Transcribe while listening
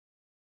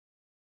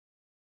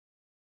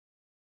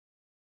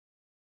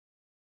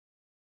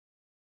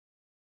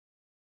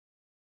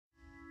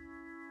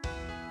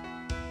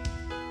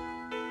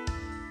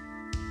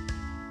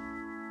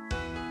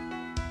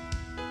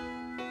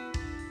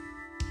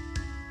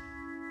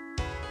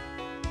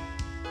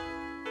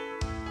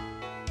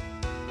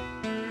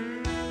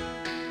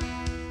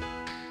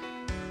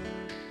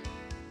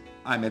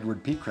I'm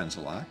Edward P.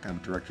 Krenzelak. I'm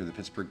director of the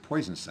Pittsburgh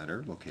Poison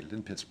Center, located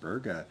in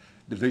Pittsburgh, a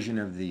division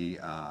of the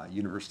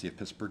University of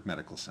Pittsburgh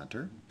Medical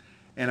Center.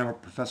 And I'm a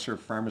professor of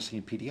pharmacy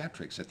and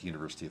pediatrics at the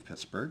University of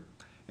Pittsburgh,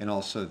 and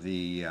also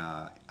the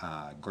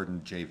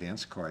Gordon J.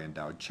 Vanscoy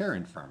Endowed Chair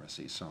in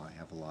Pharmacy. So I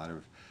have a lot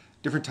of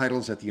different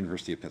titles at the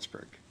University of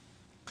Pittsburgh.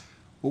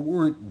 What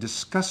we're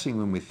discussing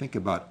when we think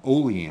about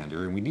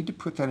oleander, and we need to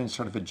put that in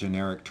sort of a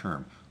generic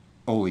term,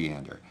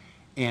 oleander.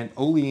 And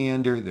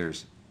oleander,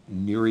 there's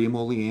Nerium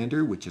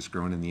Oleander, which is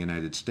grown in the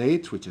United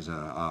States, which is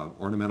a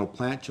ornamental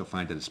plant. You'll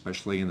find it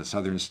especially in the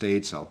southern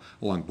states,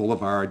 along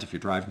boulevards, if you're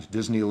driving to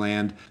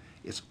Disneyland.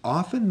 It's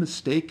often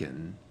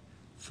mistaken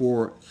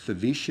for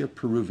Fabaceae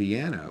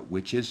peruviana,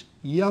 which is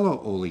yellow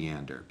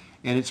oleander.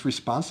 And it's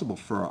responsible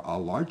for a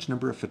large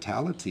number of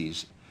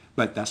fatalities,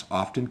 but that's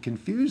often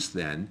confused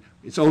then.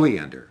 It's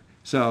oleander.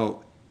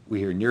 So we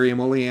hear Nerium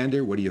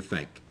Oleander, what do you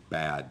think?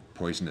 Bad,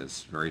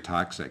 poisonous, very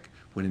toxic,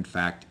 when in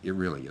fact it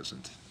really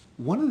isn't.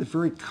 One of the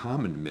very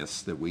common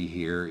myths that we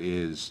hear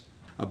is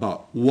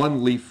about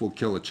one leaf will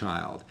kill a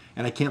child.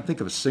 And I can't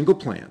think of a single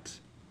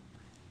plant,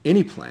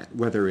 any plant,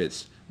 whether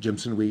it's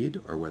Jimson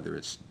weed or whether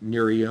it's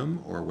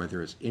Nerium or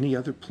whether it's any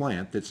other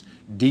plant that's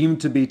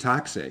deemed to be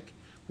toxic,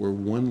 where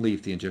one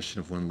leaf, the ingestion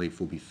of one leaf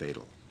will be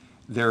fatal.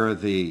 There are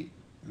the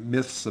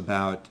myths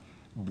about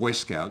Boy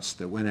Scouts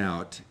that went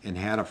out and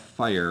had a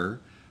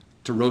fire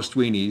to roast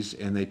weenies,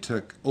 and they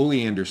took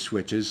oleander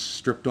switches,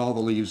 stripped all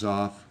the leaves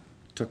off,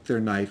 took their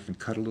knife and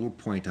cut a little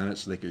point on it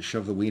so they could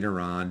shove the wiener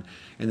on,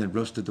 and then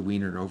roasted the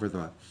wiener over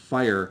the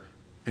fire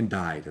and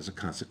died as a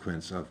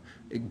consequence of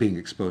being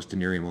exposed to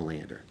Nerium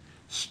Oleander.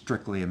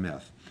 Strictly a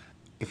myth.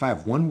 If I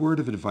have one word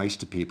of advice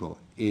to people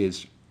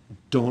is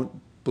don't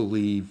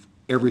believe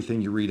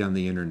everything you read on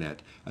the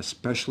internet,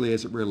 especially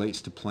as it relates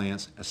to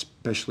plants,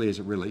 especially as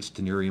it relates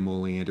to Nerium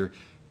Oleander,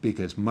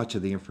 because much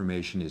of the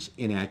information is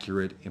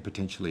inaccurate and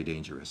potentially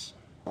dangerous.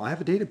 Well, I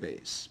have a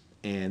database,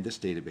 and this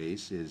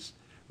database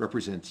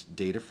represents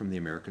data from the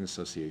American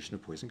Association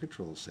of Poison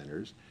Control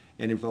Centers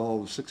and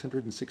involves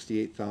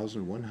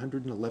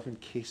 668,111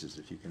 cases,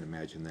 if you can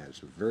imagine that.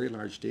 It's a very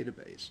large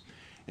database.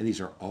 And these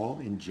are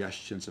all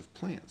ingestions of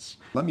plants.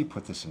 Let me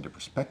put this into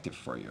perspective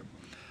for you.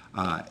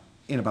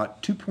 In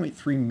about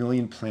 2.3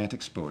 million plant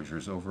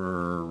exposures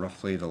over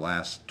roughly the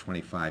last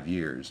 25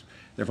 years,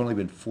 there have only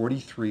been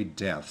 43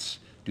 deaths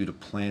due to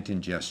plant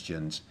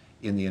ingestions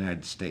in the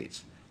United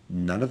States.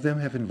 None of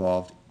them have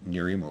involved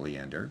Nerium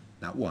Oleander,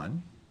 not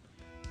one.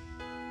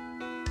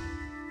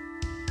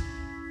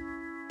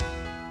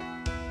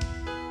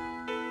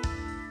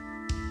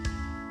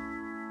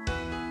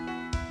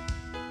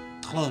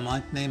 Hello,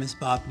 my name is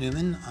Bob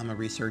Newman. I'm a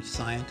research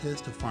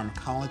scientist, a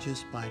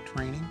pharmacologist by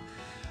training.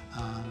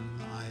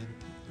 I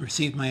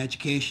received my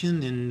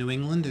education in New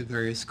England at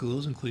various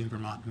schools, including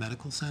Vermont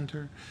Medical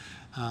Center,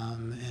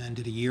 and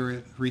did a year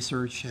of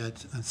research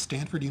at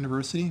Stanford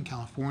University in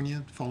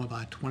California, followed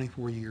by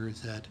 24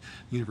 years at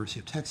University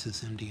of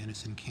Texas M.D.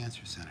 Anderson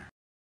Cancer Center.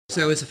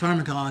 So as a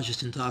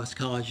pharmacologist and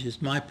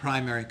toxicologist, my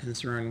primary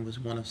concern was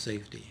one of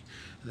safety.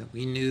 That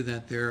we knew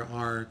that there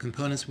are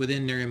components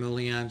within Nerium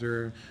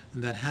Oleander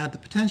that had the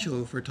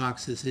potential for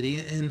toxicity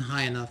in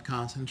high enough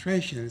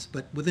concentrations,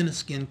 but within a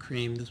skin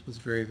cream, this was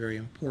very, very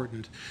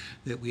important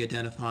that we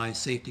identify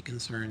safety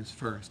concerns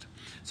first.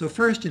 So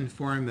first and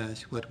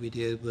foremost, what we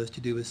did was to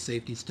do a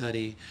safety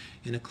study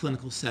in a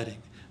clinical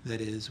setting.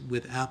 That is,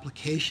 with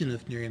application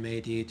of Nerium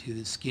AD to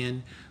the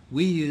skin,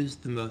 we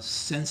used the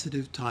most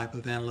sensitive type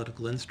of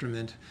analytical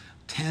instrument,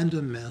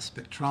 tandem mass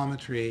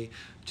spectrometry,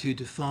 to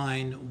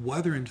define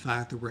whether in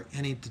fact there were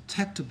any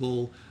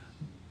detectable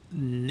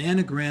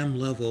nanogram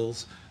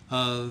levels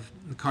of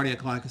cardiac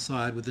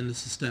glycoside within the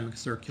systemic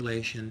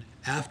circulation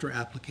after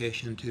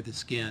application to the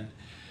skin.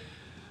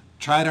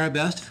 Tried our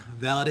best,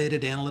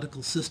 validated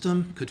analytical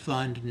system, could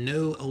find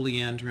no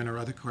oleandrin or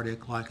other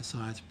cardiac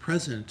glycosides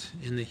present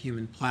in the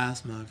human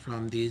plasma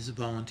from these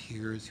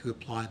volunteers who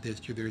applied this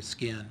to their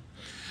skin.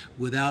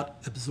 Without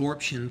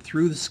absorption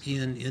through the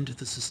skin into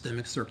the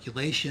systemic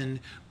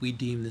circulation, we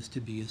deem this to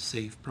be a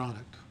safe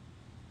product.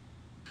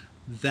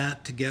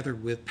 That, together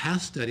with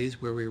past studies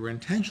where we were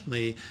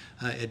intentionally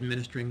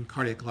administering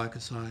cardiac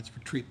glycosides for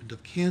treatment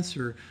of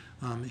cancer,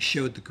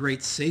 showed the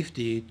great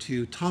safety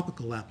to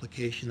topical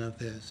application of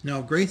this. Now,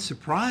 a great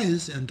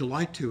surprise and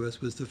delight to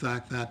us was the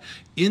fact that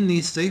in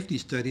these safety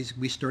studies,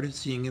 we started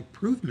seeing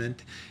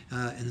improvement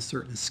in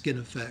certain skin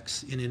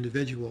effects in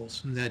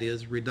individuals. And that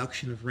is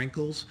reduction of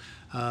wrinkles,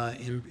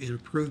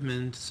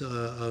 improvement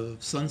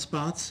of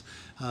sunspots,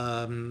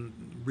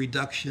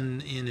 reduction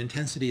in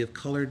intensity of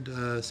colored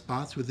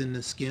spots within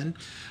the skin,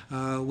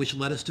 which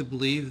led us to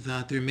believe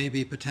that there may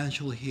be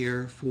potential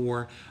here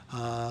for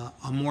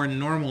a more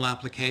normal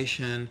application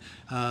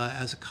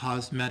as a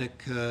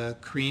cosmetic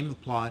cream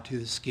applied to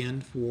the skin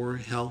for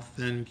health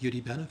and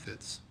beauty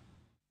benefits.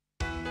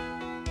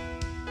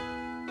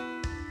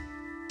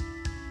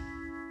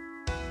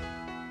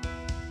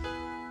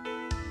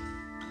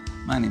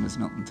 My name is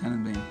Milton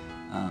Tenenbein.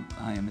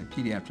 I am a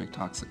pediatric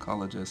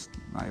toxicologist.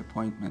 My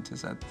appointment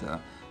is at the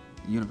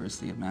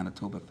University of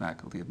Manitoba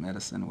Faculty of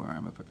Medicine, where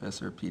I'm a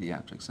professor of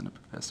pediatrics and a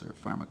professor of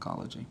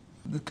pharmacology.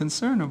 The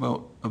concern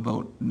about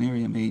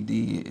Nerium AD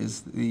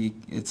is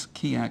its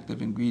key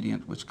active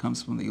ingredient, which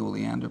comes from the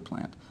oleander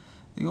plant.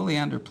 The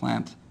oleander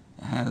plant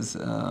has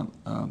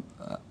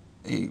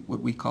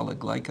what we call a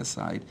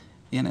glycoside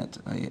in it,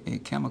 a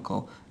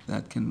chemical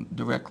that can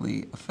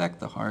directly affect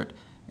the heart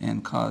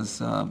and cause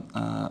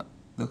the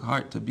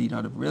heart to beat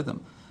out of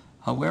rhythm.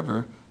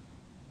 However,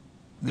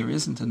 there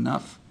isn't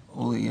enough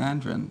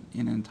oleandrin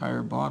in an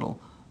entire bottle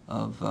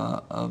of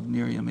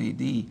Nerium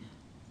AD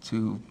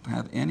to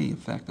have any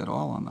effect at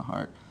all on the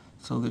heart.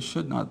 So there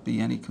should not be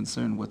any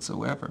concern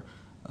whatsoever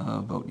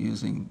about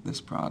using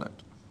this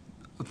product.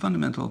 The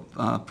fundamental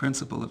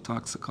principle of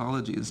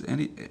toxicology is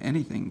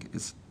anything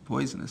is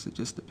poisonous. It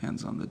just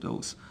depends on the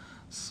dose.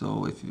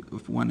 So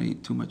if one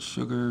ate too much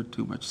sugar,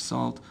 too much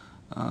salt,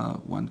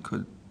 one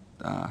could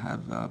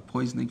have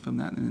poisoning from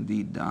that and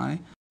indeed die.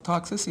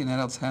 Toxicity in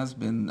adults has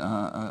been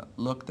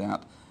looked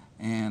at,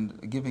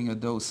 and giving a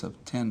dose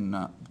of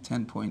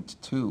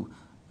 10.2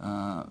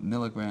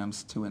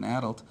 milligrams to an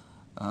adult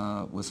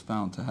was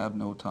found to have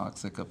no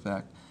toxic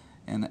effect.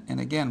 And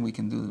again, we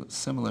can do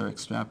similar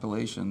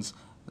extrapolations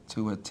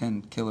to a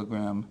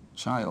 10-kilogram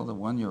child, a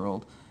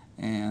 1-year-old,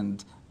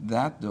 and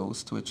that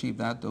dose, to achieve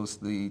that dose,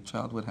 the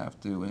child would have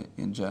to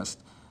ingest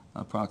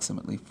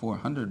approximately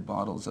 400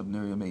 bottles of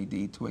Nerium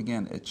AD to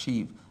again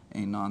achieve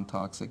a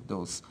non-toxic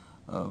dose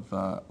of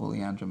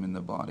oleandrin in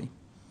the body.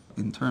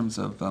 In terms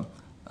of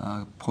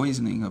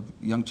poisoning of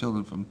young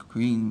children from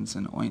creams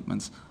and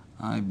ointments,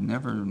 I've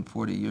never in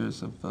 40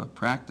 years of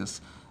practice,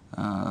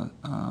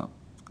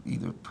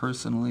 either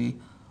personally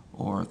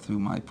or through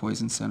my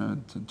poison center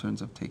in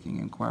terms of taking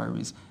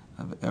inquiries,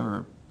 have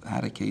ever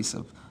had a case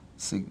of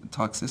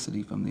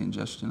toxicity from the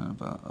ingestion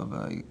of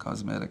a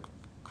cosmetic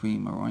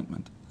cream or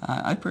ointment.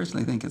 I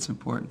personally think it's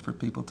important for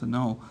people to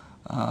know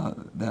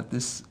that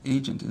this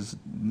agent is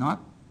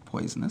not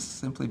poisonous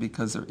simply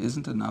because there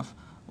isn't enough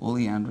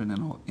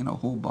oleandrin in a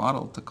whole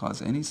bottle to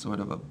cause any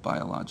sort of a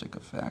biologic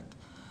effect.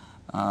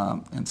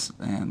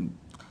 And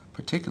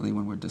particularly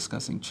when we're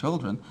discussing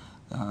children,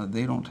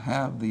 they don't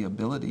have the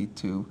ability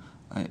to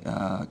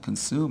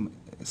consume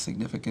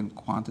significant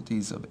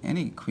quantities of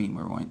any cream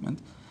or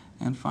ointment.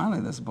 And finally,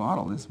 this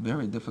bottle is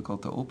very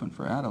difficult to open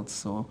for adults,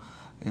 so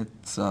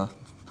it's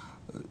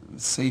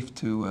safe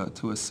to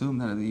assume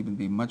that it would even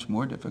be much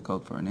more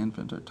difficult for an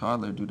infant or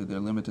toddler due to their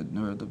limited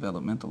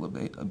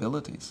neurodevelopmental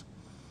abilities.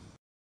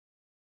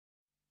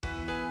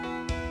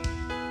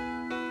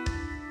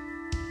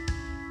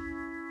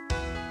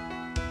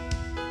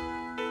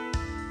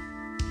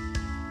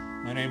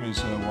 My name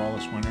is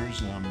Wallace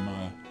Winters.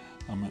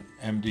 I'm an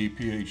M.D.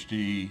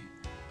 PhD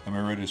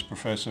Emeritus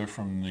Professor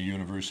from the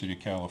University of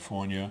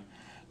California,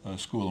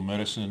 School of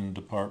Medicine,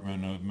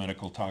 Department of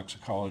Medical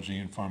Toxicology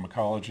and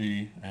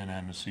Pharmacology and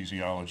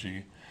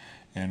Anesthesiology,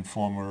 and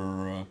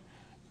former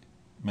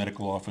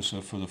medical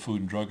officer for the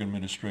Food and Drug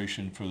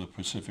Administration for the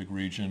Pacific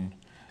region.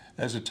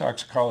 As a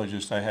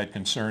toxicologist, I had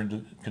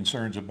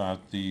concerns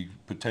about the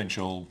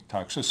potential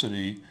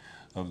toxicity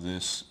of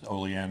this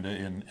oleander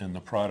in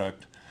the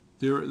product.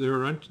 There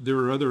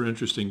are other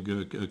interesting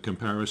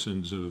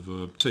comparisons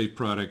of safe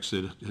products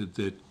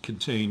that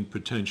contain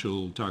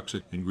potential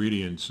toxic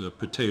ingredients.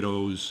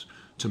 Potatoes,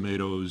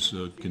 tomatoes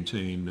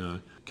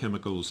contain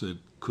chemicals that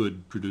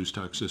could produce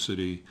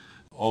toxicity.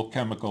 All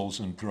chemicals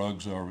and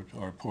drugs are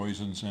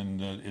poisons, and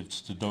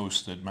it's the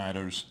dose that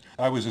matters.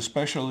 I was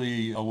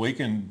especially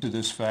awakened to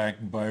this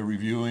fact by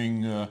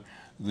reviewing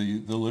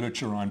the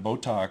literature on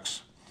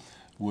Botox,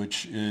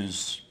 which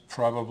is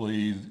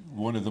probably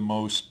one of the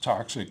most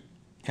toxic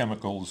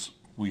chemicals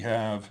we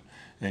have,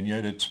 and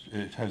yet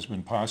it has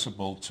been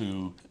possible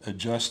to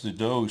adjust the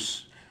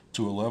dose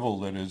to a level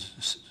that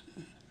is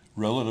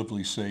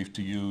relatively safe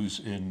to use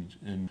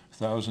in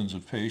thousands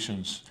of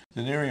patients.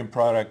 The Nerium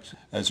product,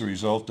 as a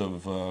result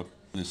of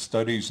the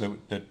studies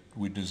that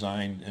we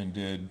designed and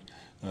did,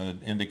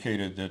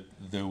 indicated that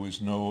there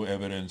was no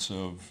evidence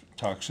of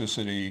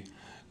toxicity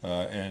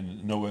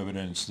and no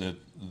evidence that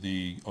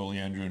the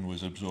oleandrin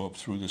was absorbed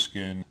through the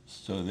skin.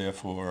 So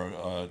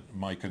therefore,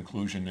 my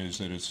conclusion is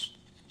that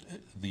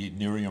the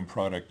Nerium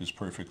product is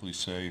perfectly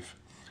safe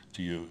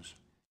to use.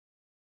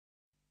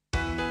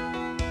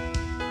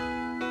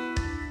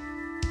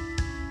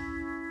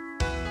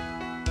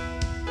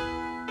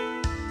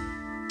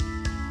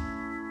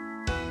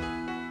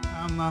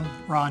 I'm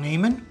Ron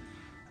Amon.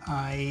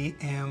 I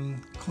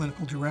am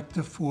Clinical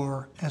Director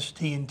for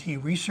ST&T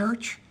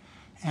Research,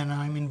 and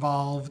I'm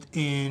involved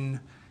in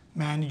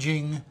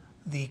managing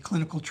the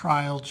clinical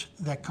trials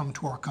that come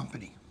to our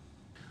company.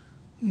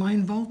 My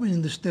involvement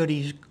in the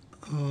studies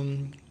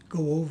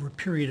go over a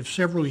period of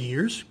several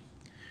years.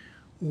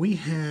 We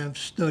have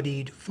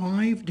studied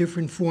 5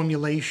 different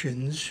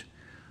formulations,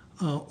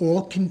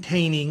 all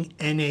containing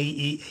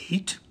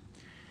NAE8.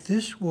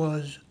 This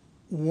was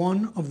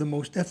one of the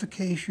most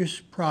efficacious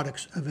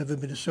products I've ever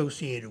been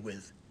associated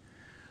with.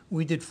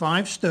 We did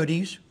 5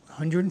 studies,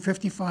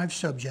 155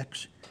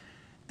 subjects,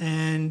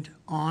 and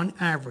on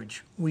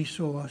average, we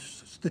saw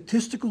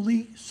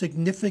statistically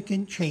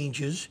significant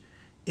changes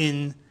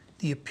in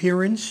the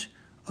appearance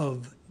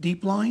of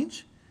deep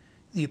lines,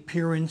 the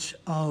appearance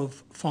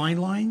of fine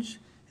lines,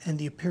 and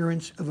the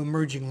appearance of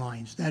emerging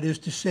lines. That is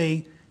to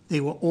say, they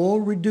were all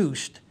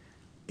reduced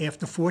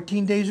after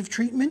 14 days of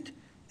treatment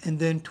and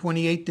then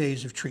 28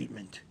 days of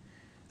treatment.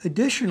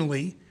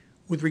 Additionally,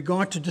 with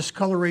regard to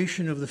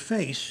discoloration of the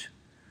face,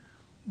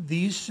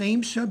 these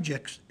same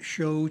subjects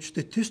showed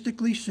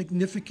statistically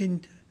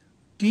significant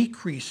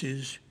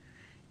decreases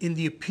in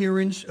the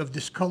appearance of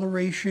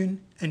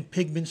discoloration and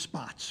pigment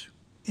spots.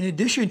 In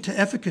addition to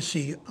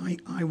efficacy,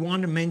 I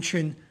want to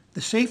mention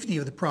the safety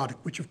of the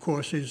product, which of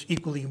course is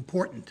equally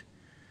important.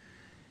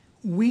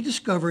 We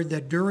discovered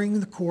that during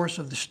the course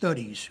of the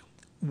studies,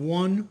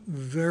 one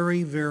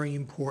very, very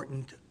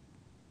important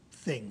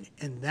thing,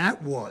 and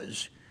that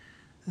was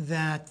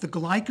that the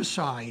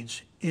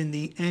glycosides in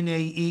the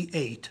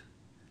NAE8,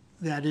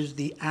 that is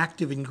the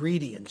active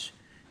ingredients,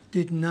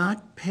 did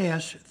not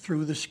pass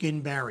through the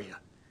skin barrier.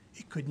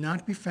 It could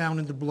not be found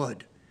in the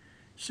blood,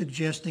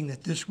 suggesting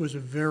that this was a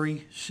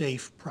very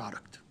safe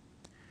product.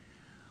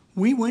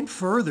 We went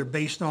further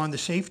based on the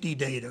safety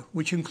data,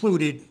 which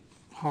included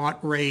heart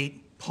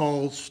rate,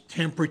 pulse,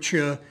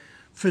 temperature,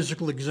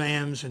 physical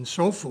exams, and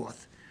so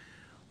forth.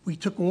 We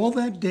took all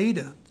that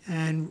data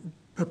and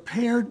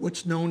prepared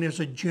what's known as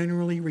a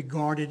generally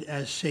regarded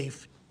as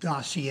safe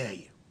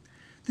dossier.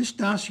 This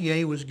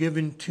dossier was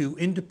given to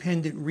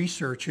independent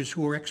researchers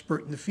who are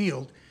expert in the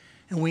field,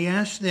 and we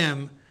asked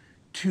them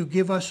to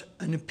give us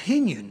an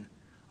opinion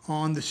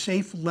on the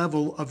safe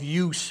level of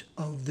use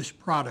of this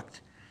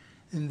product.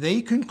 And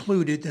they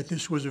concluded that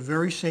this was a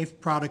very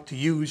safe product to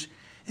use,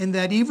 and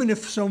that even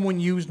if someone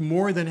used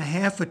more than a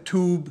half a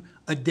tube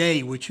a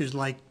day, which is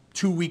like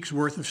 2 weeks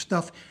worth of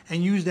stuff,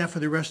 and used that for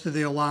the rest of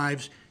their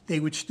lives,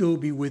 they would still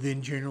be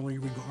within generally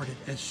regarded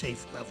as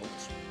safe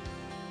levels.